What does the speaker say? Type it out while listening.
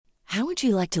How would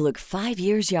you like to look 5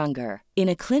 years younger? In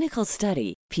a clinical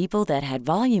study, people that had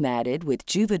volume added with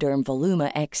Juvederm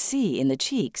Voluma XC in the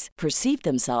cheeks perceived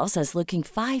themselves as looking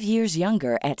 5 years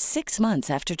younger at 6 months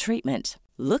after treatment.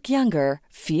 Look younger,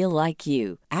 feel like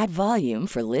you. Add volume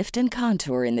for lift and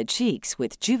contour in the cheeks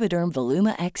with Juvederm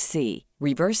Voluma XC.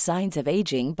 Reverse signs of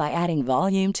aging by adding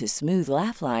volume to smooth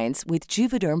laugh lines with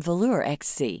Juvederm Volure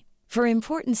XC. For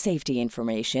important safety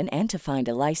information and to find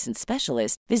a licensed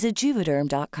specialist, visit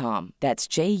Juvederm.com. That's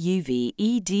JUVEDERM.com.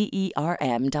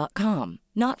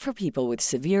 Not for people with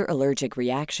severe allergic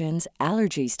reactions,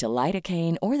 allergies to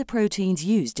lidocaine, or the proteins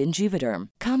used in Juvederm.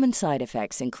 Common side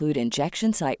effects include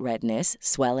injection site redness,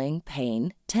 swelling,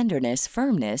 pain, tenderness,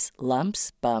 firmness,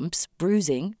 lumps, bumps,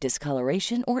 bruising,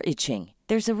 discoloration, or itching.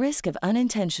 There's a risk of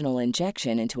unintentional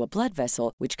injection into a blood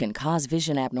vessel, which can cause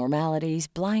vision abnormalities,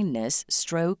 blindness,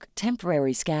 stroke,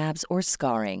 temporary scabs, or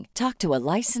scarring. Talk to a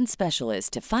licensed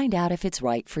specialist to find out if it's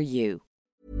right for you.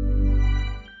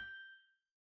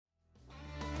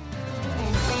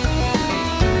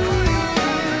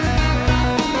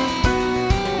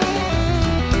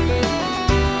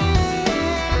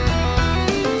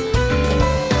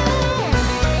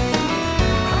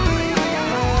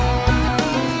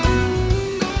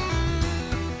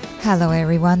 Hello,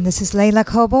 everyone. This is Leila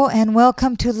Cobo, and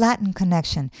welcome to Latin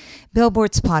Connection,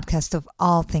 Billboard's podcast of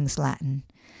all things Latin.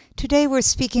 Today, we're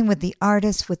speaking with the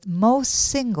artist with most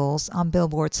singles on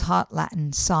Billboard's Hot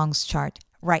Latin Songs chart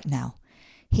right now.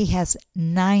 He has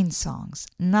 9 songs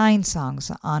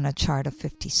on a chart of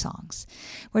 50 songs.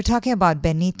 We're talking about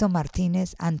Benito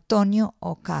Martinez Antonio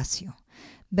Ocasio,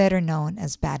 better known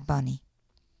as Bad Bunny.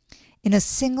 In a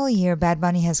single year, Bad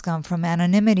Bunny has gone from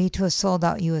anonymity to a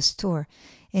sold-out U.S. tour.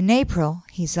 In April,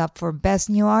 he's up for Best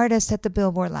New Artist at the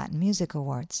Billboard Latin Music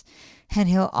Awards, and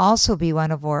he'll also be one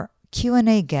of our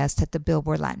Q&A guests at the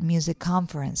Billboard Latin Music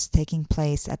Conference taking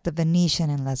place at the Venetian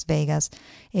in Las Vegas,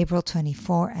 April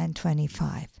 24 and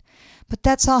 25. But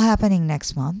that's all happening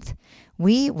next month.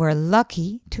 We were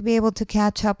lucky to be able to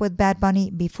catch up with Bad Bunny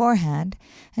beforehand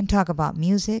and talk about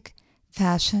music,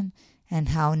 fashion, and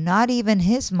how not even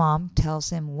his mom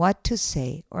tells him what to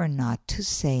say or not to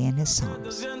say in his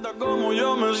songs.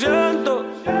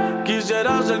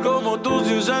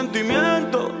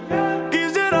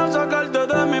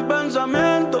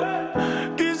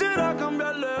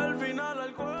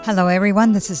 Hello,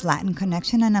 everyone. This is Latin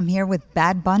Connection, and I'm here with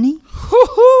Bad Bunny.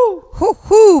 Hoo-hoo!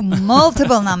 Hoo-hoo!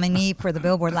 Multiple nominee for the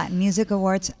Billboard Latin Music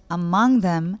Awards, among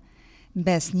them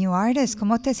Best New Artist.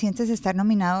 ¿Cómo te sientes de estar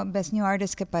nominado Best New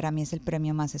Artist, que para mí es el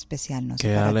premio más especial? No sé,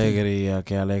 qué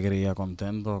alegría,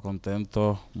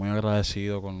 contento, muy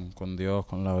agradecido con Dios,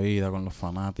 con la vida, con los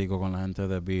fanáticos, con la gente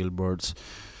de Billboards.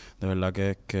 De verdad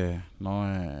que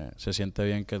no se siente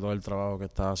bien que todo el trabajo que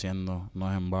estás haciendo no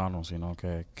es en vano, sino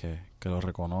que lo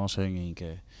reconocen y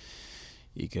que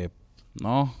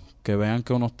vean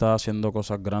que uno está haciendo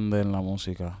cosas grandes en la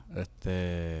música.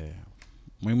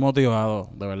 Muy motivado,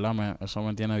 de verdad, eso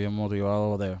me tiene bien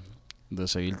motivado de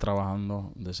seguir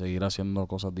trabajando, de seguir haciendo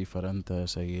cosas diferentes, de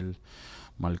seguir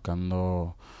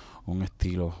marcando un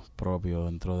estilo propio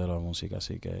dentro de la música,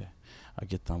 así que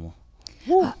aquí estamos.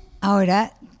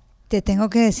 Ahora, te tengo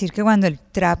que decir que cuando el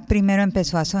trap primero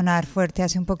empezó a sonar fuerte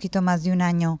hace un poquito más de un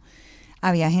año,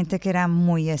 había gente que era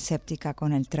muy escéptica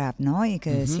con el trap, ¿no? Y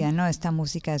que decía, no, esta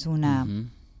música es una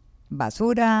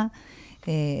basura,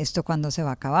 esto cuándo se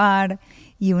va a acabar.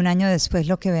 Y un año después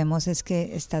lo que vemos es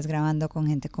que estás grabando con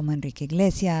gente como Enrique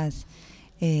Iglesias,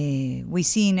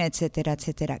 Wisin, etcétera,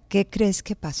 etcétera. ¿Qué crees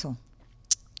que pasó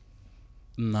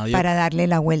para darle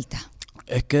la vuelta?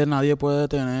 Es que nadie puede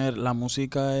tener... La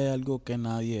música es algo que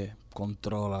nadie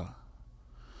controla.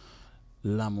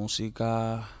 La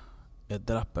música es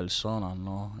de las personas,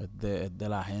 ¿no? Es de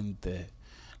la gente.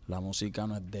 La música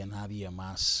no es de nadie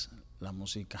más. La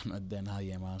música no es de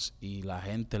nadie más, y la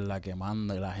gente es la que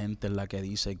manda, y la gente es la que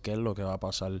dice qué es lo que va a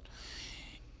pasar.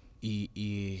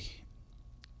 Y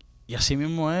así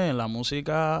mismo es, la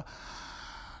música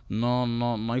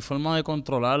no hay forma de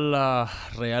controlarla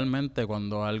realmente.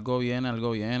 Cuando algo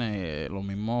viene. Lo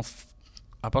mismo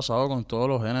ha pasado con todos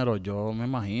los géneros, yo me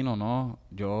imagino, ¿no?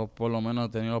 Yo por lo menos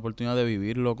he tenido la oportunidad de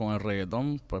vivirlo con el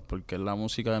reggaetón, pues porque es la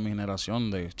música de mi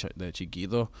generación, de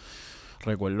chiquito.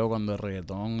 Recuerdo cuando el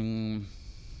reggaetón,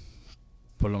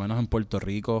 por lo menos en Puerto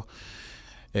Rico,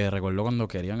 recuerdo cuando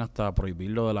querían hasta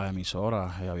prohibirlo de las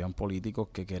emisoras. Habían políticos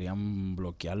que querían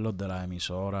bloquearlos de las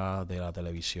emisoras, de la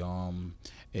televisión.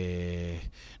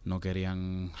 No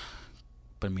querían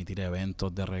permitir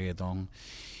eventos de reggaetón.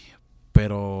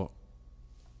 Pero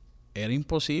era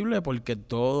imposible porque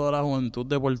toda la juventud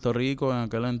de Puerto Rico en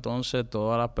aquel entonces,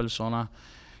 todas las personas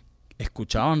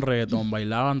escuchaban reggaetón,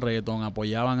 bailaban reggaetón,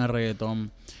 apoyaban el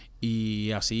reggaetón.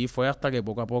 Y así fue hasta que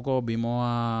poco a poco vimos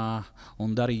a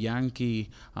un Daddy Yankee,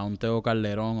 a un Tego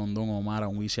Calderón, a un Don Omar, a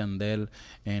un Wisin y Yandel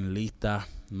en listas,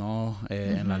 ¿no?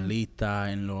 En las listas,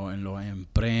 en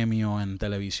premios, en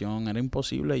televisión. Era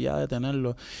imposible ya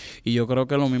detenerlo. Y yo creo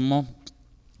que lo mismo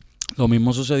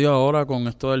sucedió ahora con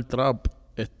esto del trap.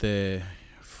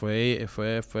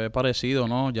 Fue parecido,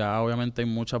 ¿no? Ya obviamente hay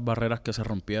muchas barreras que se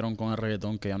rompieron con el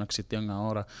reggaetón que ya no existían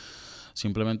ahora.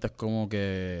 Simplemente es como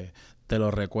que te lo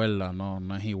recuerda,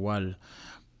 no es igual,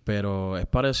 pero es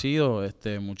parecido.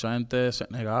 Mucha gente se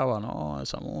negaba, no,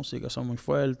 esa música, eso es muy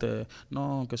fuerte,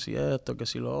 no, que si esto, que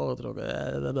si lo otro, que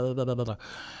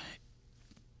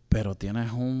pero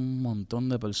tienes un montón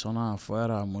de personas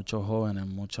afuera, muchos jóvenes,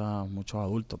 muchos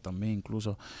adultos también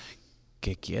incluso,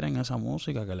 que quieren esa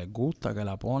música, que les gusta, que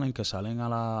la ponen, que salen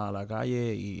a la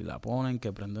calle y la ponen,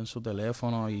 que prenden su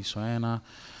teléfono y suena.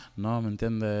 No, ¿me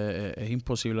entiendes? Es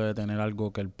imposible detener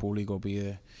algo que el público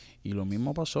pide. Y lo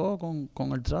mismo pasó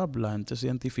con el trap. La gente se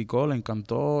identificó, le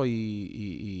encantó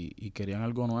y querían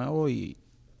algo nuevo y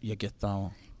aquí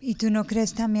estamos. ¿Y tú no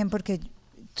crees también, porque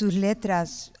tus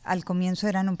letras al comienzo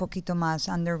eran un poquito más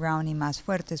underground y más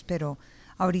fuertes, pero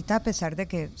ahorita, a pesar de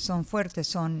que son fuertes,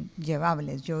 son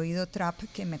llevables? Yo he oído trap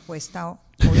que me cuesta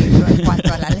oírlo en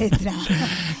cuanto a la letra.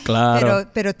 Claro.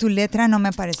 Pero tu letra no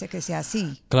me parece que sea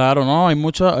así. Claro, no, hay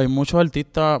muchos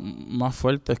artistas más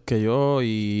fuertes que yo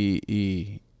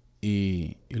y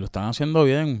lo están haciendo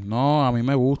bien. No, a mí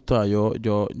me gusta. Yo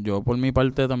por mi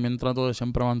parte también trato de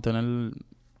siempre mantenerme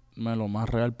lo más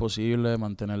real posible,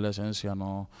 mantener la esencia.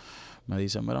 No me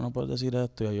dicen, mira, no puedes decir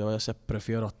esto, y yo a veces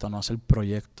prefiero hasta no hacer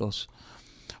proyectos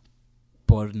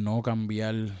por no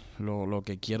cambiar lo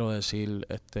que quiero decir.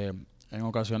 En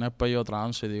ocasiones pues yo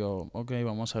transo y digo, ok,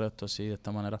 vamos a hacer esto así, de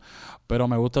esta manera. Pero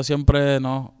me gusta siempre,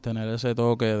 ¿no?, tener ese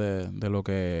toque de lo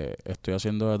que estoy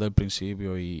haciendo desde el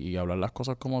principio y hablar las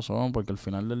cosas como son, porque al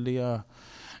final del día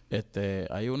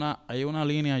hay una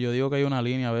línea, yo digo que hay una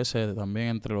línea a veces también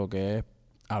entre lo que es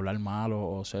hablar mal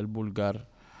o ser vulgar,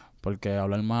 porque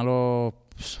hablar malo...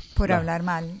 hablar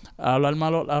mal. Hablar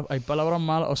malo, hay palabras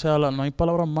malas, o sea, no hay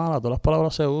palabras malas, todas las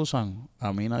palabras se usan.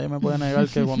 A mí nadie me puede negar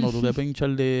que cuando tú te pinchas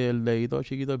el dedito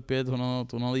chiquito del pie, tú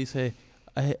no dices,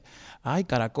 ay,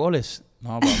 caracoles.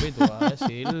 No, papi, tú vas a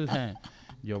decir,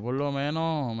 yo por lo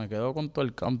menos me quedo con todo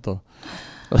el canto.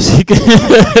 Así que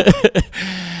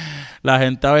la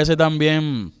gente a veces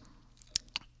también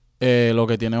lo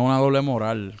que tiene es una doble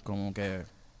moral, como que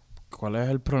 ¿cuál es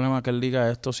el problema que él diga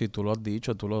esto si tú lo has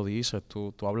dicho, tú lo dices,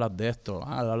 tú hablas de esto?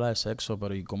 Él habla de sexo,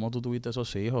 pero ¿y cómo tú tuviste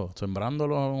esos hijos?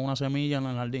 ¿Sembrándolos una semilla en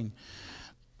el jardín?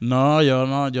 No,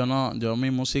 yo mi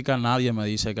música, nadie me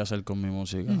dice qué hacer con mi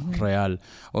música, real.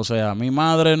 O sea, mi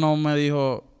madre no me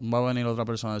dijo, va a venir otra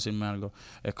persona a decirme algo.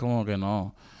 Es como que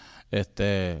no.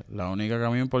 La única que a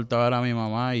mí me importaba era mi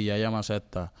mamá y ya ella me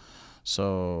acepta.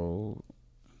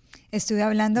 Estuve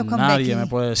hablando con nadie Becky. Me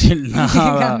puede decir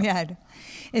nada. Cambiar.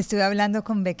 Estuve hablando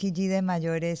con Becky G de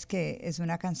Mayores, que es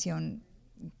una canción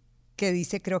que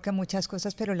dice, creo que muchas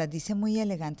cosas, pero las dice muy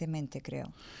elegantemente,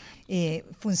 creo.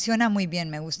 Funciona muy bien,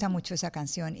 me gusta mucho esa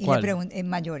canción. Y ¿Cuál? le pregunté,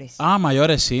 Mayores.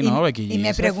 Mayores, sí, ¿no? Becky G. Y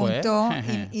me preguntó,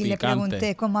 y le Picante.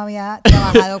 pregunté cómo había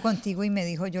trabajado contigo, y me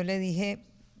dijo, yo le dije,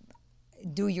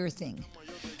 do your thing.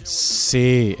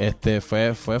 Sí,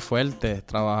 fue fuerte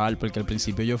trabajar, porque al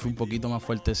principio yo fui un poquito más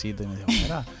fuertecito y me dijo,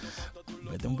 mira,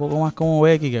 vete un poco más como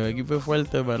Becky, que Becky fue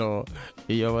fuerte, pero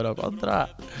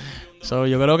contra.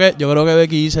 Yo creo que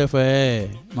Becky se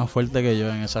fue más fuerte que yo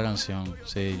en esa canción.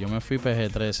 Sí, yo me fui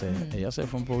PG-13, ella se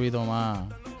fue un poquito más.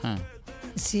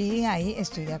 Sí, ahí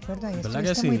estoy de acuerdo, ahí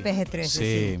estuviste sí? muy PG-13.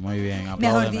 Sí, muy bien.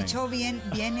 Mejor dicho, bien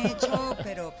hecho,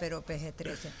 pero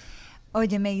PG-13.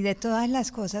 Óyeme, y de todas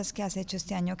las cosas que has hecho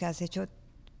este año, que has hecho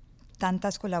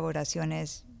tantas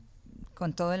colaboraciones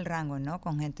con todo el rango, ¿no?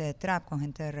 Con gente de trap, con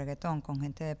gente de reggaetón, con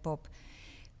gente de pop,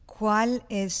 ¿cuál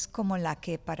es como la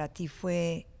que para ti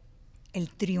fue el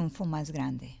triunfo más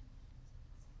grande?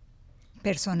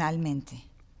 Personalmente.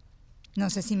 No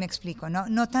sé si me explico,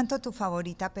 no tanto tu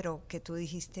favorita, pero que tú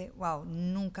dijiste, wow,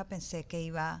 nunca pensé que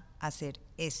iba a hacer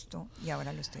esto y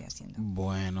ahora lo estoy haciendo.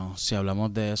 Bueno, si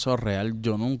hablamos de eso real,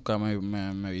 yo nunca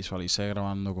me visualicé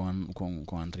grabando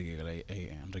con Enrique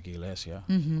Iglesias.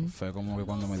 Fue como que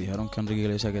cuando me dijeron que Enrique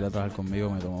Iglesias quería trabajar conmigo,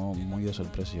 me tomó muy de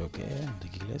sorpresa. Yo, ¿qué?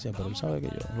 Enrique Iglesias, pero él sabe que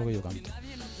yo es lo que yo canto.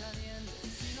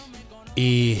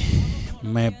 Y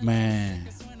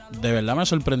de verdad me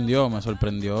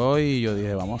sorprendió y yo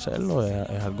dije, vamos a hacerlo,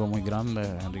 es algo muy grande.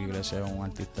 Enrique Iglesias es un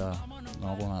artista,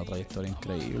 ¿no?, con una trayectoria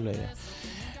increíble.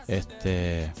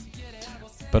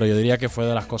 Pero yo diría que fue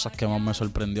de las cosas que más me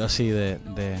sorprendió así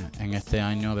en este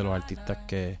año, de los artistas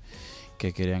que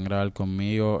querían grabar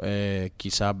conmigo.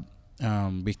 Quizás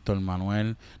Víctor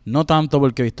Manuel, no tanto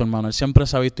porque Víctor Manuel siempre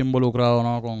se ha visto involucrado,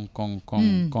 ¿no?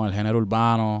 con el género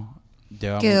urbano.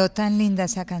 Quedó tan linda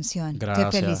esa canción.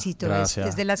 Gracias, te felicito. Gracias.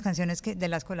 Es de las canciones de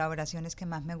las colaboraciones que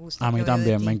más me gustan. A mí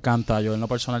también me encanta. Yo en lo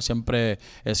personal siempre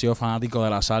he sido fanático de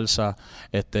la salsa.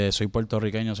 Soy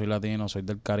puertorriqueño, soy latino, soy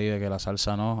del Caribe, que la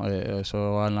salsa no,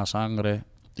 eso va en la sangre.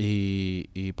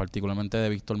 Y particularmente de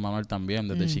Víctor Manuel también.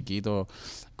 Desde chiquito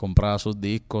compraba sus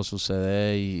discos, sus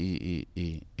CD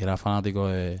y era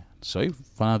soy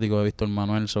fanático de Víctor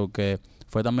Manuel, que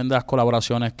fue también de las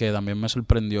colaboraciones que también me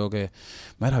sorprendió que,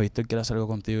 mira, Víctor quiere hacer algo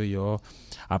contigo, y yo,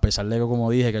 a pesar de que,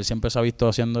 como dije, que él siempre se ha visto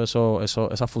haciendo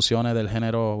esas fusiones del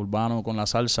género urbano con la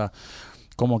salsa,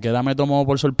 como quiera me tomó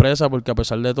por sorpresa, porque a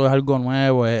pesar de todo es algo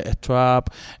nuevo, es trap,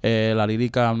 la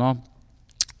lírica, ¿no?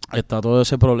 Está todo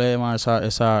ese problema,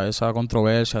 esa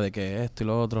controversia de que esto y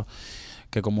lo otro,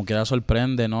 que como quiera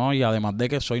sorprende, ¿no? Y además de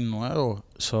que soy nuevo,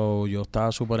 yo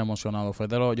estaba súper emocionado.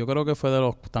 Yo creo que fue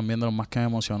también de los más que me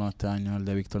emocionó este año, el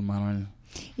de Víctor Manuel.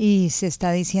 ¿Y se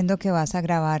está diciendo que vas a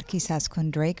grabar quizás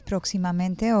con Drake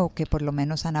próximamente, o que por lo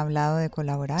menos han hablado de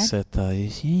colaborar? Se está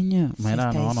diciendo. Mira,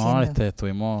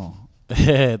 estuvimos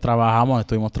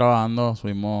estuvimos trabajando,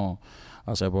 subimos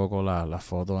hace poco las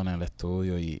fotos en el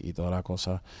estudio y toda la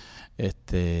cosa.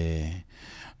 Pero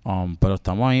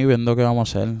estamos ahí viendo qué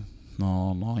vamos a hacer.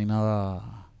 No hay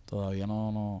nada, todavía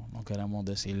no queremos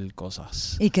decir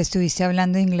cosas. Y que estuviste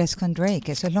hablando inglés con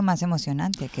Drake, eso es lo más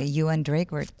emocionante, que you and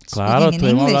Drake were claro, speaking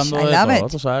in English. Hablando de todo.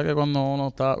 Tú sabes que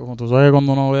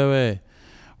cuando uno bebe,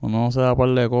 uno se da par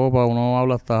de copas, uno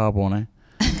habla hasta japonés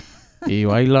y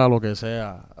baila lo que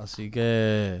sea, así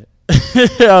que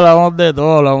hablamos de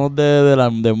todo, hablamos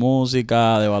de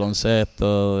música, de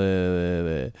baloncesto,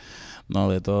 de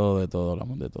todo,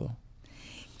 hablamos de todo.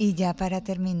 Y ya para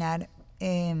terminar,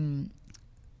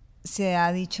 se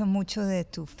ha dicho mucho de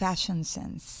tu fashion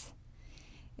sense,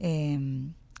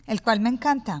 el cual me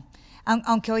encanta.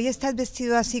 Aunque hoy estás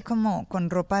vestido así como con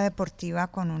ropa deportiva,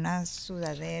 con una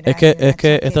sudadera. Es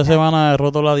que esta semana he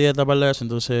roto la dieta para eso,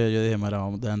 entonces yo dije, mira,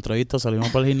 de la entrevista salimos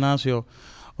para el gimnasio,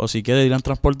 o si quieres ir en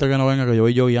transporte que no venga, que yo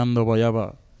voy lloviando para allá,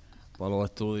 para los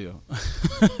estudios.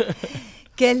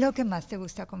 ¿Qué es lo que más te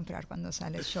gusta comprar cuando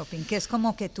sales shopping? ¿Qué es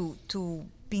como que tu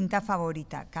pinta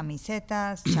favorita?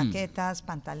 ¿Camisetas, chaquetas,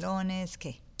 pantalones?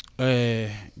 ¿Qué?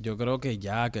 Yo creo que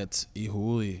jackets y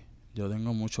hoodies. Yo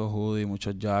tengo muchos hoodies,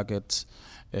 muchos jackets,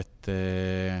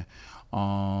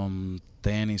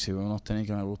 tenis, y veo unos tenis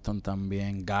que me gustan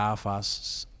también,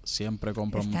 gafas, siempre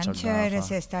compro muchas gafas. Están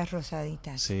chéveres estas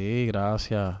rosaditas. Sí,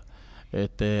 gracias.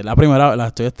 La primera la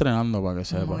estoy estrenando, para que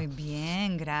sepa. Muy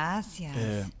bien, gracias.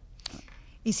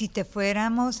 Y si te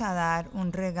fuéramos a dar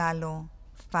un regalo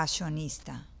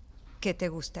fashionista, ¿qué te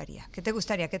gustaría? ¿Qué te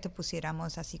gustaría que te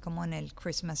pusiéramos así como en el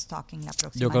Christmas stocking la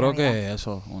próxima Yo creo Navidad? que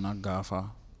eso, unas gafas.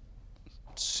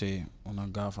 Sí,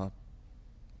 unas gafas.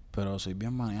 Pero soy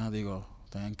bien maniático.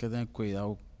 Tienen que tener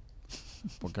cuidado,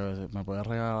 porque a veces me puede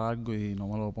regalar algo y no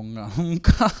me lo ponga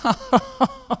nunca.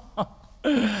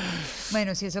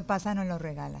 Bueno, si eso pasa, no lo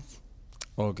regalas.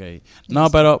 Ok. No,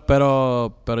 pero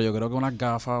yo creo que unas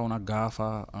gafas,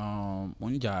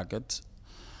 un jacket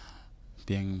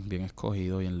bien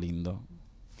escogido, bien lindo.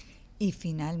 Y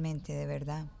finalmente, de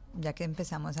verdad, ya que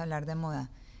empezamos a hablar de moda,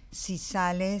 si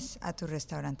sales a tu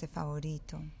restaurante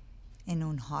favorito en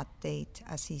un hot date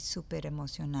así súper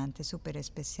emocionante, súper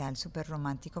especial, súper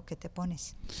romántico, ¿qué te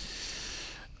pones?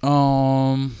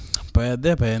 Pues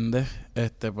depende.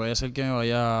 Puede ser que me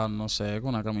vaya, no sé, con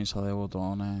una camisa de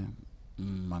botones,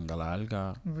 manga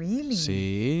larga. Really?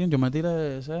 Sí, yo me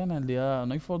tiré ese en el día,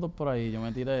 no hay fotos por ahí, yo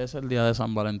me tiré ese el día de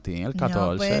San Valentín, el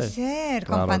 14. No puede ser,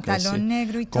 claro, con pantalón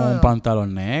negro y todo. Con un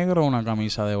pantalón negro, una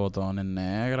camisa de botones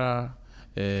negra,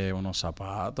 unos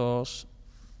zapatos.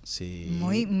 Sí.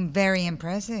 Very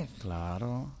impressive.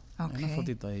 Claro. Okay. Una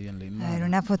fotito ahí bien linda. A ver,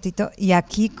 una fotito. Y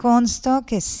aquí consto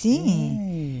que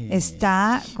sí.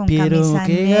 Está con pero camisa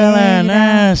qué negra.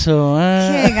 Galanazo,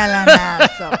 ¿eh? ¡Qué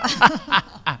galanazo!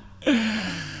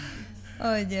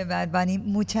 Oye, Bad Bunny,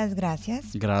 muchas gracias.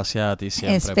 Gracias a ti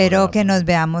siempre. Espero que nos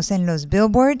veamos en los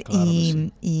Billboard, claro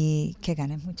y que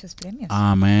ganes muchos premios.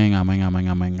 Amén.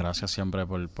 Gracias siempre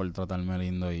por tratarme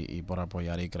lindo y por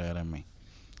apoyar y creer en mí.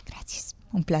 Gracias.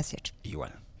 Un placer.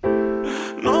 Igual.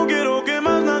 No quiero que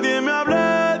más nadie me hable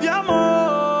de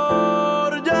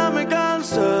amor. Ya me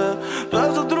cansé.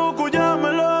 Todo ese truco ya me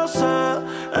lo sé.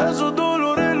 Esos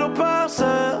dolores lo pasé.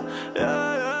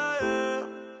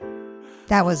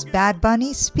 That was Bad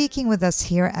Bunny speaking with us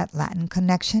here at Latin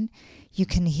Connection. You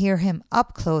can hear him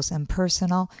up close and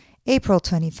personal April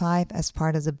 25 as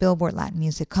part of the Billboard Latin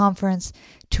Music Conference.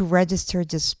 To register,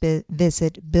 just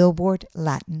visit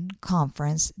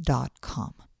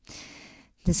billboardlatinconference.com.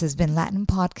 This has been Latin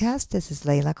Podcast. This is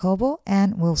Leila Cobo,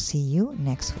 and we'll see you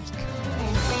next week.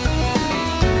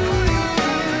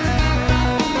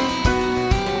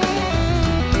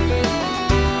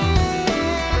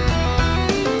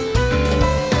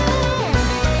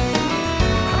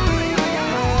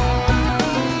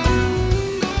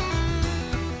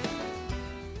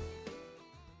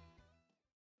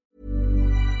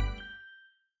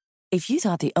 If you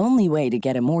thought the only way to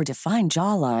get a more defined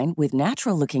jawline with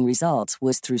natural-looking results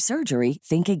was through surgery,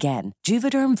 think again.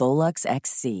 Juvederm Volux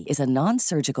XC is a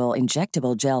non-surgical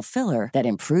injectable gel filler that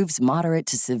improves moderate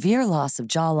to severe loss of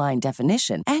jawline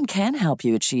definition and can help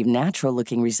you achieve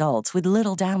natural-looking results with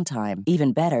little downtime.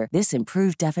 Even better, this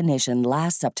improved definition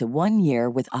lasts up to 1 year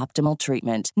with optimal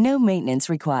treatment. No maintenance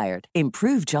required.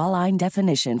 Improve jawline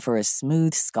definition for a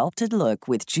smooth, sculpted look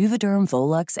with Juvederm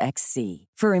Volux XC.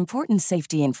 For important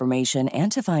safety information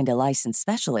and to find a licensed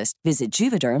specialist, visit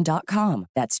Juvederm.com.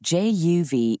 That's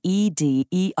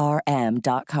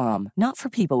JUVEDERM.com. Not for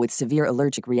people with severe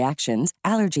allergic reactions,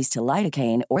 allergies to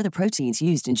lidocaine, or the proteins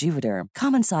used in Juvederm.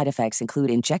 Common side effects include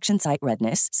injection site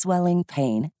redness, swelling,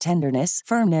 pain, tenderness,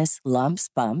 firmness, lumps,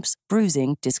 bumps,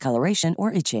 bruising, discoloration,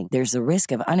 or itching. There's a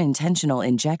risk of unintentional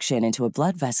injection into a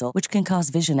blood vessel, which can cause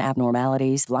vision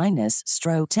abnormalities, blindness,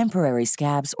 stroke, temporary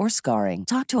scabs, or scarring.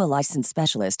 Talk to a licensed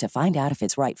specialist to find out if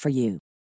it's right for you.